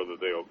knows whether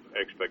their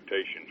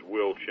expectations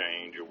will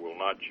change or will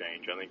not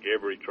change. I think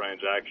every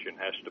transaction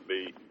has to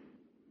be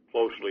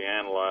closely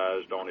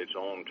analyzed on its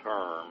own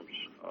terms.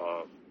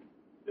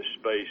 This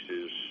space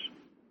is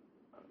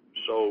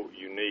so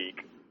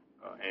unique,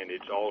 and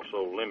it's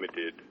also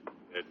limited,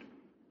 that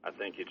I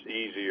think it's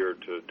easier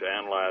to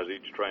analyze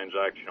each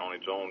transaction on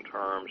its own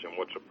terms and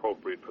what's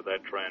appropriate for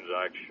that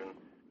transaction.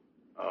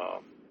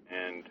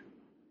 And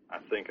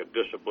I think a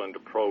disciplined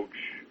approach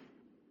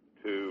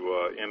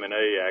to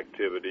M&A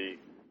activity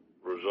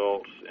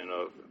results in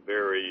a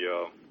very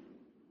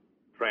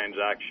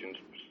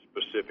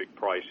transaction-specific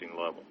pricing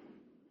level.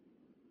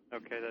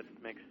 Okay, that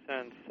makes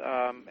sense.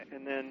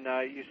 And then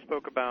you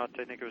spoke about,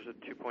 I think it was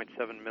 $2.7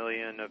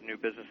 million of new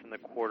business in the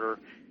quarter.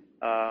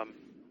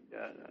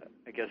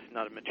 I guess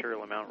not a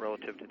material amount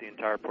relative to the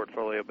entire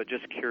portfolio, but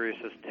just curious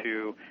as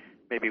to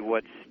maybe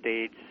what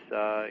states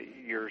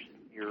you're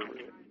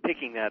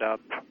picking that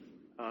up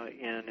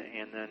in,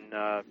 and then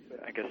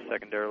I guess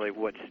secondarily,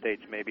 what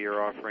states maybe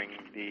are offering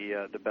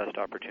the best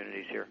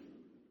opportunities here.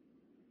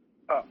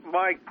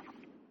 Mike,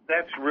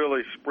 that's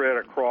really spread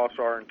across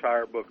our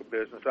entire book of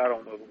business. I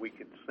don't know that we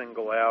could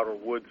single out or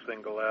would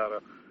single out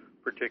a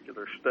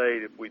particular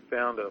state. If we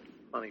found a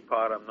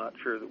honeypot, I'm not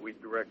sure that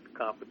we'd direct the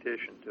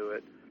competition to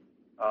it.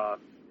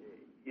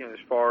 As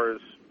far as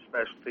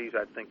specialties,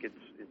 I think it's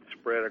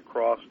spread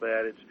across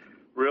that. It's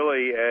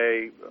really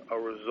a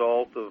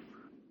result of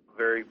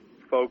very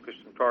focused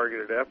and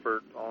targeted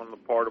effort on the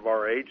part of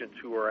our agents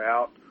who are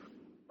out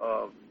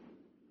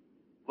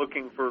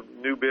looking for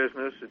new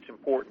business. It's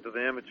important to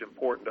them. It's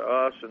important to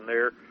us, and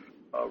they're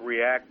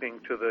reacting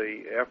to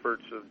the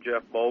efforts of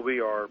Jeff Bowlby,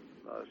 our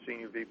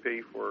Senior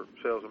VP for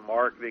Sales and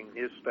Marketing, and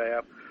his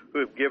staff, who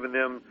have given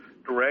them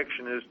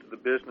direction as to the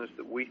business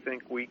that we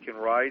think we can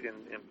write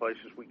and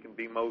places we can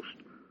be most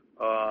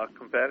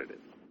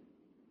competitive.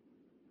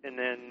 And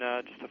then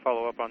just to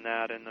follow up on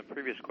that, and the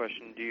previous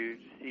question, do you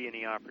see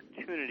any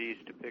opportunities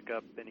to pick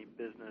up any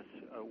business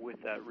with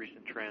that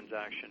recent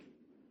transaction?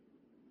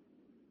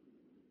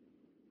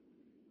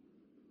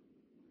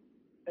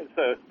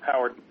 It's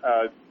Howard.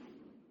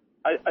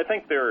 I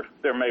think there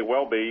may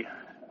well be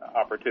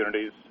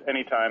opportunities.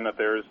 Anytime that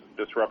there's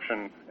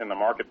disruption in the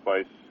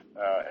marketplace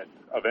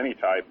of any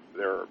type,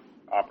 there are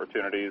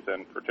opportunities,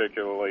 and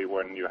particularly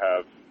when you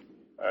have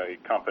a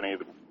company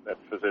that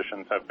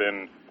physicians have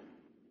been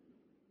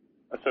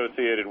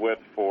associated with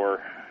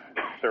for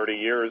 30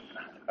 years,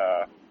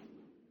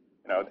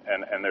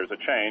 and there's a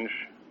change,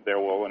 there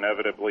will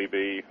inevitably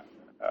be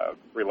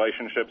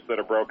relationships that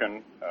are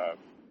broken,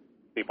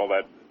 people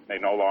that may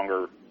no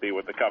longer be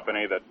with the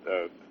company that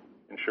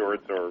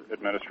insureds or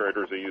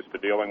administrators are used to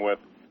dealing with,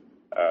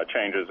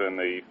 changes in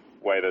the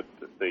way that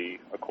the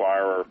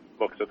acquirer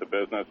looks at the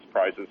business,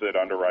 prices it,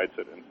 underwrites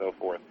it, and so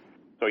forth.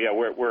 So yeah,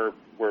 we're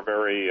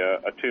very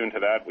attuned to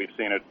that. We've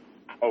seen it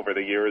over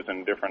the years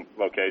in different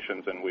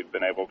locations, and we've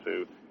been able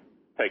to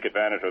take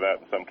advantage of that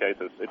in some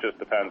cases. It just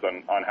depends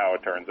on how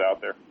it turns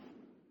out there.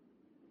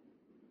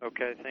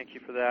 Okay, thank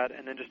you for that.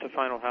 And then just a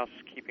final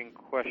housekeeping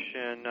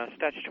question.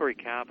 Statutory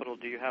capital,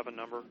 do you have a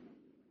number?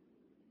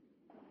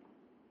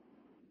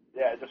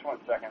 Yeah, just 1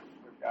 second.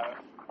 We've got it.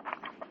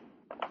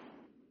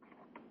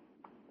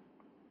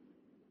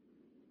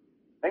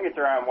 I think it's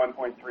around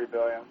 $1.3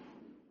 billion.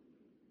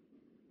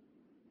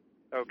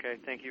 Okay,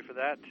 thank you for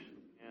that.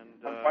 And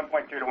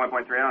 1.2 to 1.3.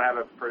 I don't have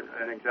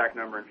an exact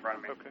number in front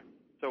of me. Okay,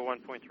 so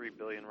 1.3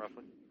 billion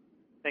roughly.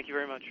 Thank you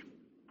very much.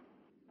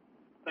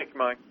 Thank you,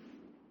 Mike.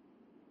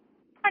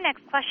 Our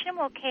next question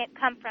will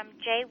come from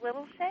Jay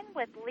Whittleson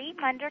with Lee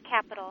Munder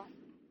Capital.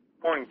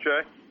 Morning,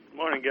 Jay.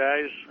 Morning,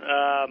 guys.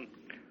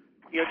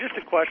 Just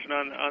a question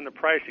on the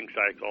pricing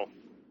cycle.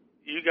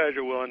 You guys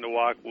are willing to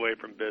walk away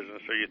from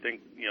business, or you think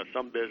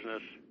some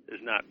business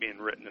is not being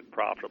written at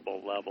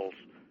profitable levels.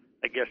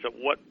 I guess at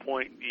what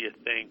point do you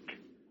think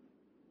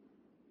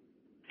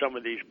some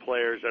of these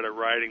players that are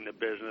writing the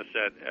business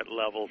at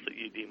levels that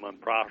you deem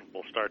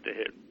unprofitable start to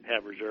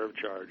have reserve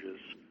charges?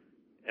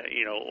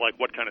 Like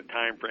what kind of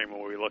time frame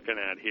are we looking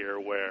at here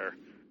where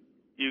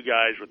you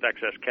guys with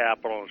excess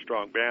capital and a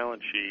strong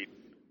balance sheet,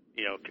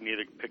 can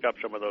either pick up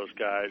some of those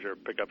guys or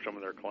pick up some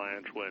of their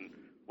clients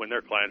when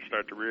their clients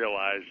start to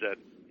realize that,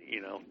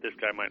 this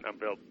guy might not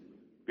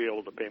be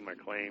able to pay my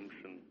claims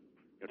and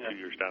 2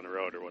 years down the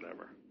road or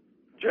whatever.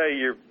 Jay,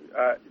 it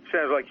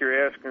sounds like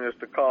you're asking us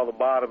to call the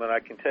bottom, and I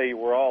can tell you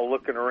we're all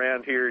looking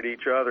around here at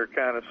each other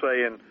kind of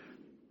saying,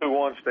 who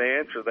wants to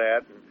answer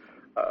that?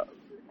 And,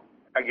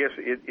 I guess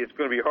it's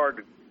going to be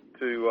hard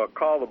to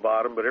call the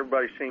bottom, but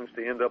everybody seems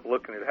to end up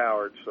looking at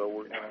Howard, so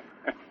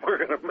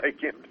we're going to make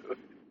into it.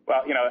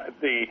 Well,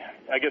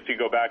 I guess you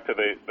go back to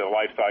the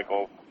life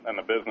cycle and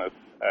the business,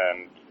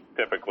 and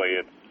typically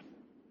it's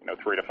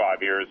 3 to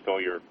 5 years till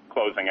you're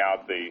closing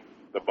out the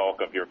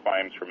bulk of your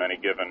claims from any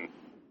given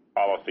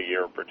policy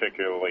year,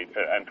 particularly,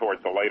 and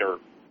towards the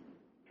later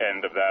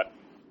end of that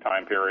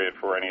time period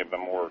for any of the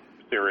more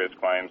serious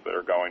claims that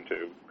are going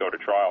to go to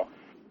trial.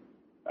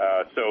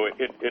 So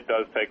it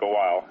does take a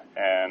while,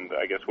 and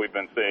I guess we've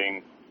been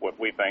seeing what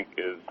we think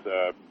is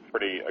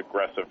pretty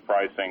aggressive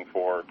pricing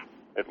for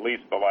at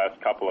least the last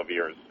couple of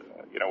years.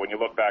 When you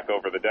look back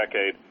over the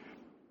decade,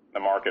 the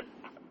market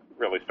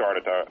really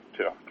started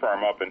to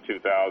firm up in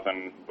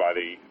 2000. By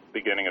the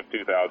beginning of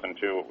 2002,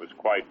 it was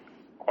quite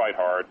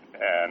hard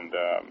and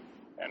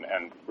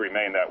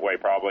remained that way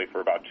probably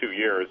for about 2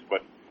 years.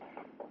 But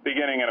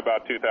beginning in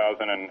about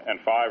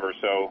 2005 or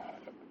so,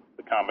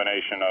 the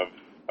combination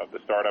of the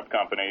startup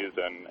companies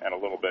and a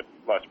little bit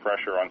less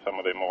pressure on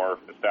some of the more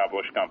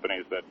established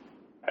companies that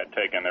had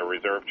taken their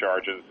reserve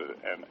charges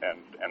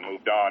and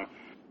moved on,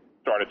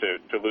 started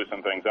to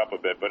loosen things up a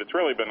bit. But it's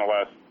really been the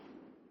last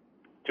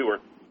 2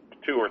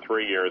 or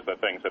 3 years that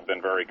things have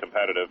been very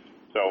competitive.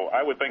 So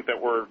I would think that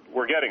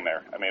we're getting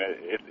there. I mean,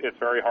 it's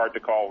very hard to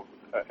call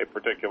a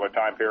particular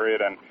time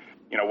period. And,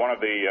 one of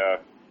the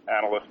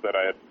analysts that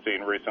I had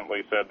seen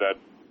recently said that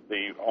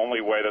the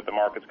only way that the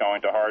market's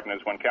going to harden is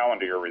when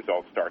calendar year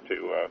results start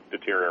to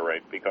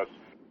deteriorate, because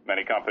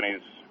many companies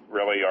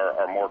really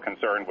are more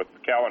concerned with the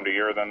calendar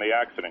year than the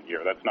accident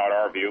year. That's not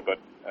our view, but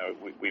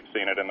we've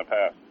seen it in the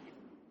past.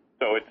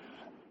 So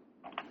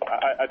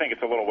I think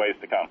it's a little ways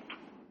to come.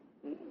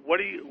 What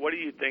do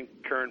you think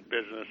current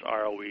business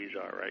ROEs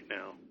are right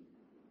now?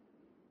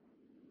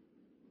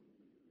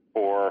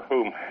 For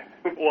whom?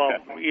 Well,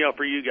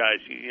 for you guys,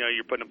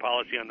 you're putting a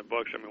policy on the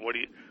books. I mean, what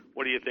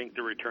do you think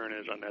the return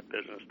is on that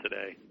business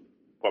today?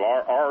 Well,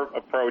 our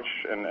approach,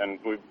 and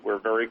we're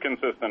very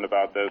consistent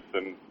about this,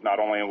 and not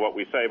only in what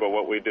we say but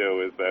what we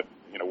do, is that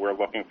we're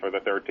looking for the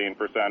 13%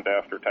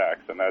 after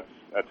tax, and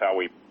that's how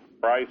we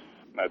price,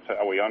 that's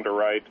how we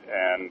underwrite,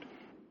 and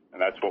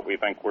that's what we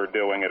think we're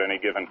doing at any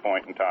given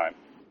point in time,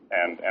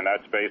 and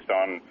that's based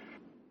on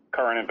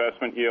current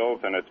investment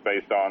yields, and it's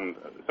based on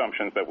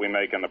assumptions that we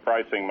make in the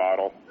pricing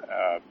model.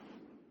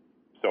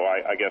 So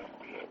I guess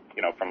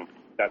from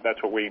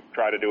that's what we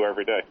try to do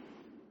every day.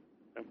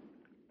 All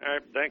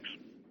right, thanks.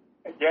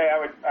 Jay,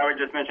 I would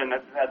just mention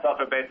that's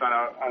also based on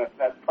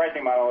that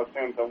pricing model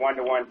assumes a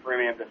 1-to-1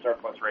 premium to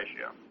surplus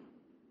ratio.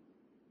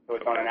 So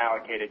it's on an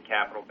allocated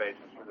capital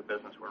basis for the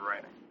business we're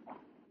writing.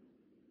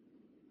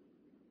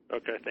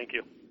 Okay, thank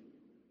you.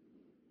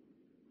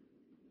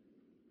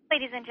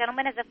 Ladies and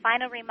gentlemen, as a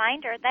final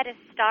reminder, that is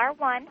 *1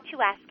 to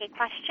ask a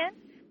question.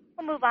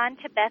 We'll move on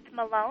to Beth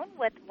Malone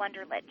with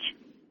Wunderlich.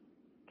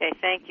 Okay,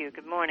 thank you.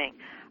 Good morning.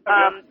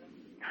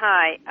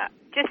 Hi.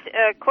 Just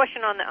a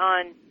question on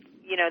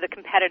the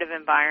competitive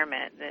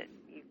environment that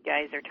you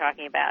guys are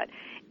talking about.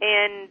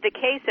 In the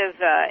case of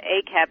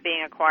ACAP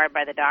being acquired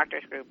by the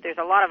Doctors Group, there's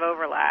a lot of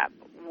overlap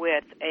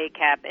with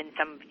ACAP in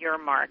some of your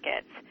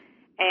markets.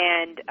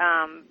 And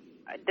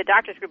the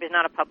Doctors Group is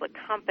not a public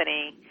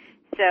company,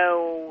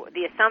 so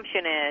the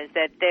assumption is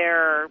that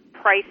their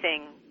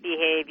pricing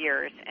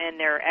behaviors and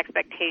their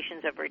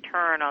expectations of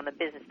return on the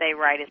business they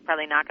write is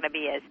probably not going to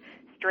be as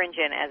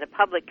stringent as a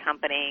public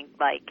company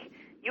like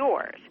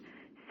yours.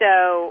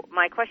 So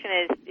my question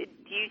is,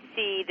 do you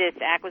see this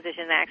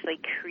acquisition actually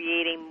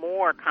creating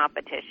more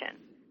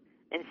competition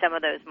in some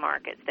of those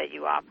markets that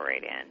you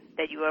operate in,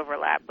 that you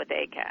overlap with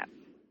ACAP?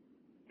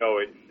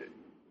 No,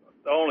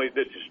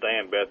 this is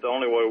Stan, Beth. The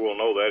only way we'll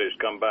know that is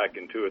come back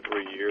in 2 or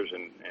 3 years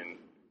and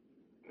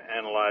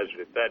analyze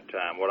it at that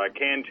time. What I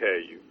can tell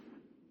you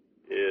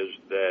is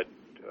that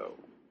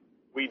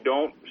we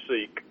don't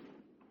seek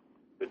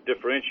to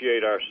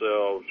differentiate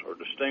ourselves or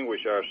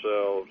distinguish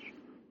ourselves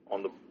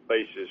on the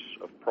basis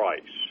of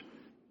price.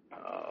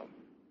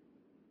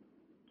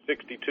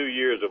 62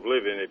 years of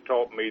living have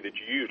taught me that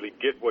you usually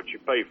get what you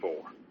pay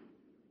for.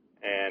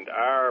 And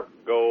our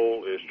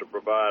goal is to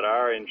provide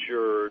our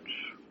insureds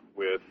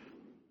with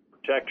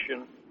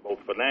protection, both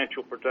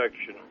financial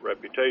protection,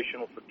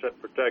 reputational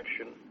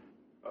protection,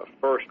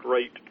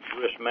 first-rate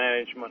risk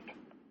management,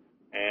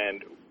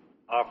 and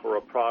offer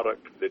a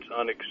product that's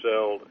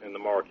unexcelled in the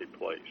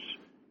marketplace.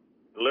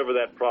 Deliver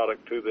that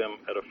product to them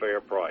at a fair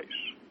price.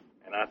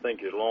 And I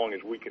think as long as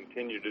we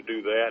continue to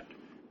do that,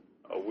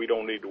 we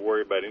don't need to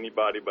worry about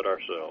anybody but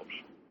ourselves.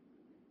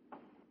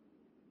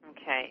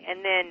 Okay. And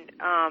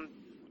then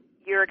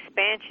your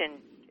expansion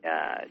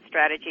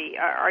strategy,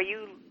 are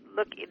you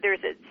there's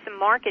some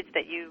markets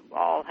that you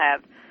all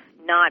have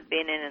not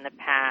been in the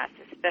past,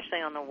 especially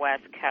on the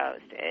West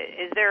Coast.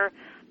 Is there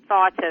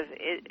thoughts of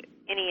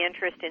any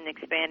interest in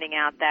expanding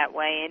out that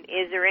way, and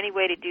is there any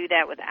way to do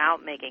that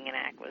without making an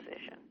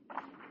acquisition?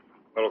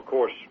 Well, of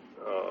course,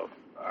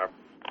 our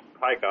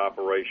Pike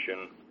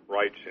operation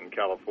writes in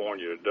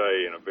California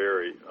today in a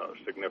very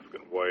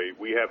significant way.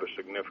 We have a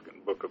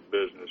significant book of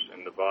business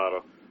in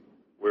Nevada.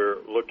 We're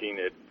looking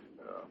at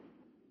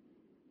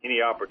any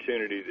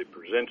opportunity that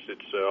presents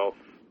itself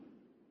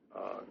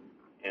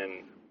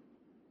in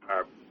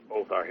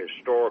both our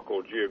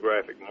historical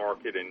geographic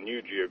market and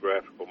new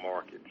geographical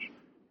markets.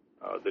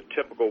 The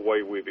typical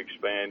way we've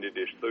expanded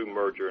is through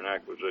merger and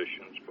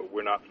acquisitions, but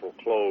we're not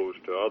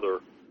foreclosed to other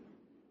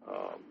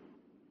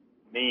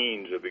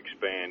means of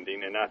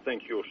expanding, and I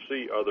think you'll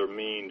see other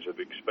means of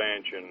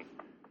expansion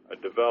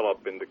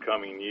develop in the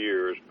coming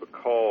years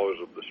because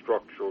of the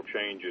structural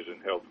changes in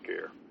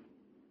healthcare.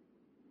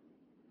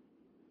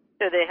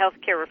 So the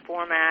Healthcare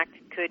Reform Act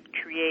could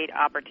create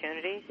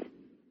opportunities?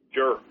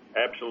 Sure,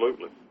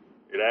 absolutely.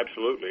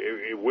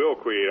 It will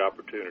create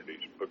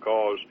opportunities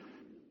because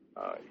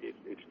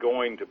it's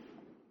going to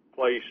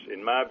place,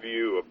 in my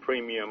view, a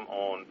premium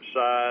on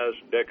size,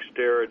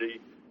 dexterity,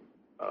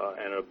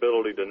 and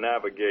ability to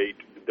navigate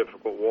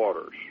difficult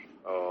waters.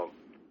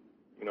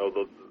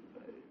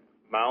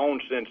 My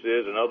own sense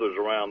is, and others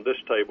around this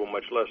table,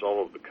 much less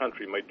all of the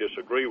country, may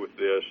disagree with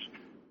this,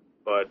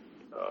 but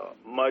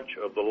much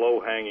of the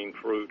low-hanging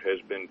fruit has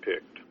been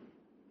picked.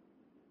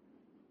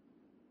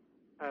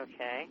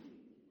 Okay.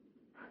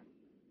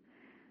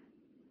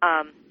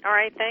 All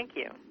right, thank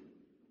you.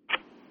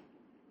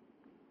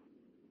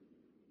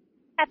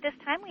 At this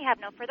time, we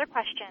have no further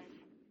questions.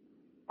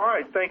 All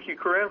right. Thank you,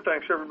 Corinne.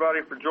 Thanks,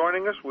 everybody, for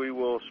joining us. We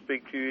will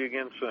speak to you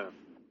again soon.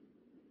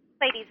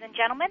 Ladies and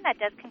gentlemen,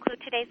 that does conclude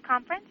today's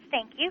conference.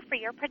 Thank you for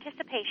your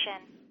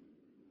participation.